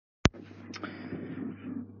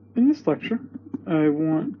In this lecture, I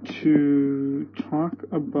want to talk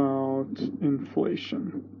about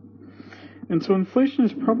inflation. And so inflation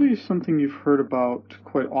is probably something you've heard about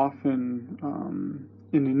quite often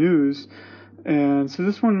in the news. And so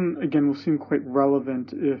this one, again, will seem quite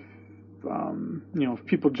relevant if if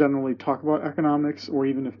people generally talk about economics, or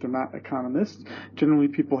even if they're not economists, generally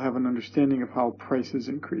people have an understanding of how prices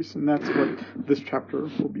increase, and that's what this chapter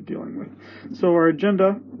will be dealing with. So our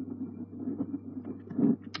agenda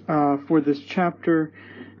for this chapter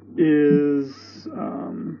is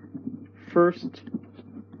first,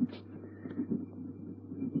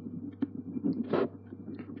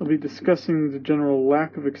 I'll be discussing the general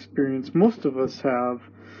lack of experience most of us have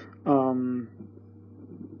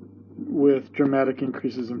with dramatic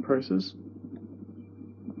increases in prices.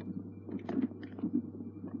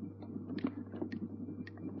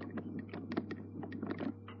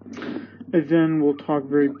 And then we'll talk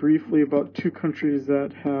very briefly about two countries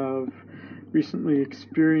that have recently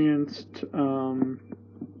experienced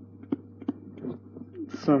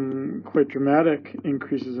some quite dramatic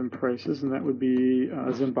increases in prices, and that would be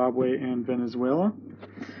Zimbabwe and Venezuela.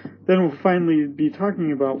 Then we'll finally be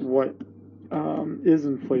talking about what is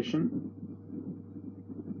inflation.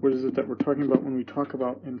 What is it that we're talking about when we talk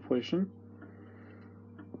about inflation?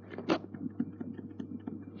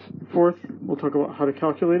 Fourth, we'll talk about how to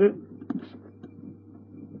calculate it.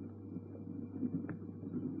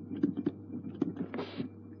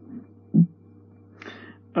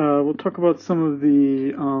 We'll talk about some of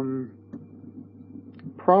the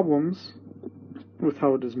problems with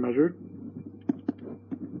how it is measured.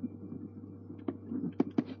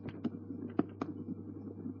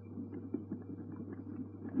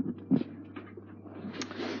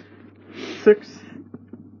 Sixth,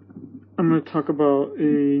 I'm going to talk about a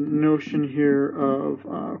notion here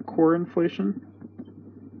of core inflation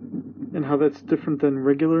and how that's different than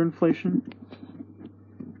regular inflation.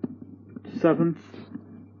 Seventh,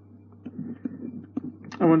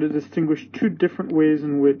 I want to distinguish two different ways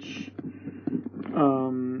in which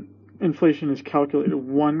inflation is calculated.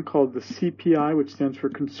 One called the CPI, which stands for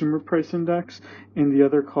Consumer Price Index, and the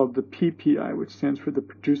other called the PPI, which stands for the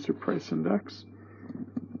Producer Price Index.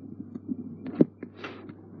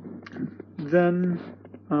 Then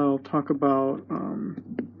I'll talk about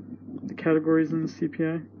the categories in the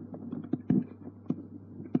CPI.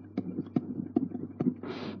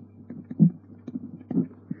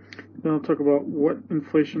 Then I'll talk about what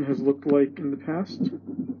inflation has looked like in the past.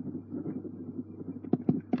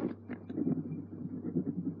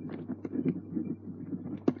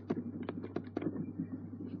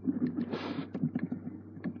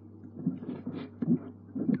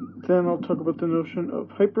 Then I'll talk about the notion of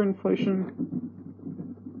hyperinflation.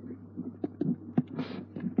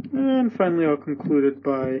 And finally, I'll conclude it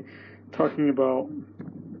by talking about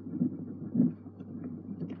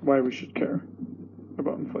why we should care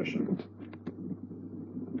about inflation,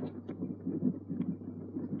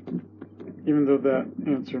 even though that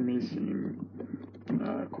answer may seem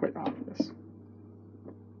quite obvious.